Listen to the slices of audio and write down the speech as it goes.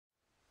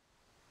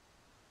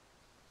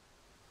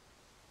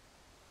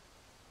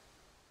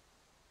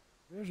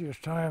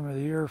Busiest time of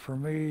the year for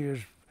me is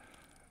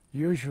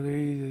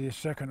usually the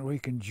second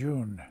week in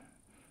June.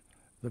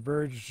 The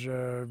birds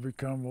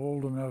become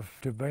old enough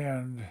to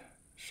band,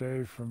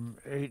 say from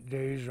 8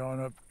 days on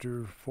up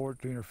to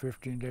 14 or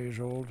 15 days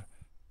old.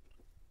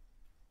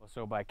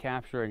 So by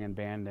capturing and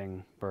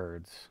banding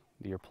birds,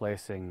 you're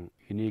placing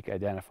a unique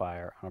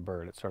identifier on a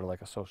bird. It's sort of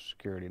like a social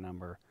security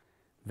number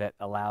that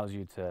allows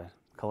you to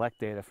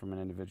collect data from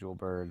an individual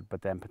bird,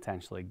 but then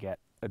potentially get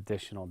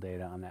additional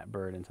data on that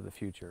bird into the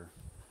future.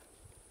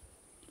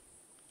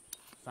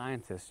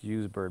 Scientists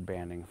use bird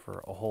banding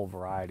for a whole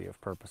variety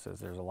of purposes.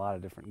 There's a lot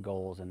of different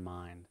goals in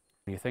mind.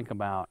 When you think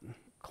about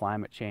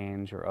climate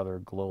change or other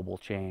global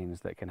change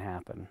that can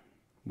happen,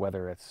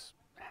 whether it's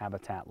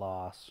habitat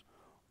loss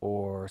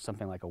or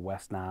something like a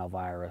West Nile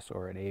virus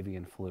or an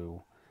avian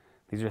flu,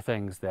 these are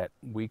things that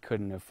we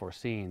couldn't have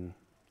foreseen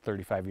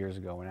 35 years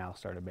ago when Al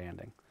started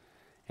banding.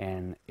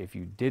 And if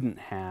you didn't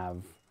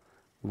have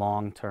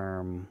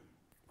long-term,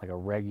 like a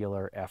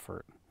regular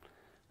effort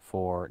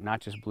for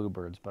not just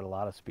bluebirds, but a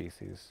lot of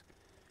species,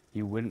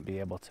 you wouldn't be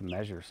able to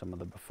measure some of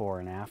the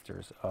before and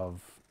afters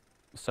of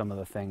some of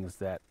the things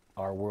that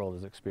our world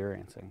is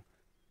experiencing.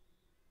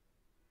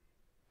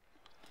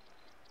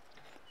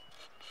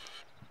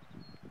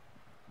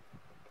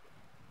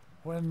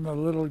 When the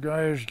little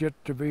guys get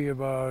to be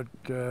about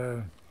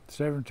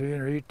 17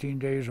 or 18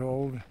 days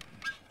old,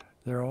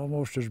 they're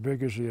almost as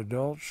big as the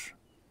adults.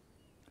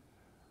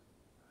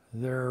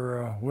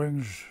 Their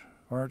wings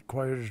aren't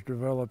quite as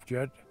developed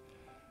yet,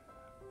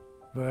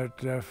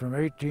 but from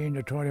 18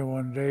 to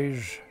 21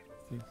 days,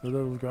 the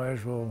little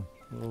guys will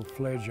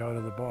fledge out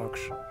of the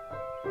box.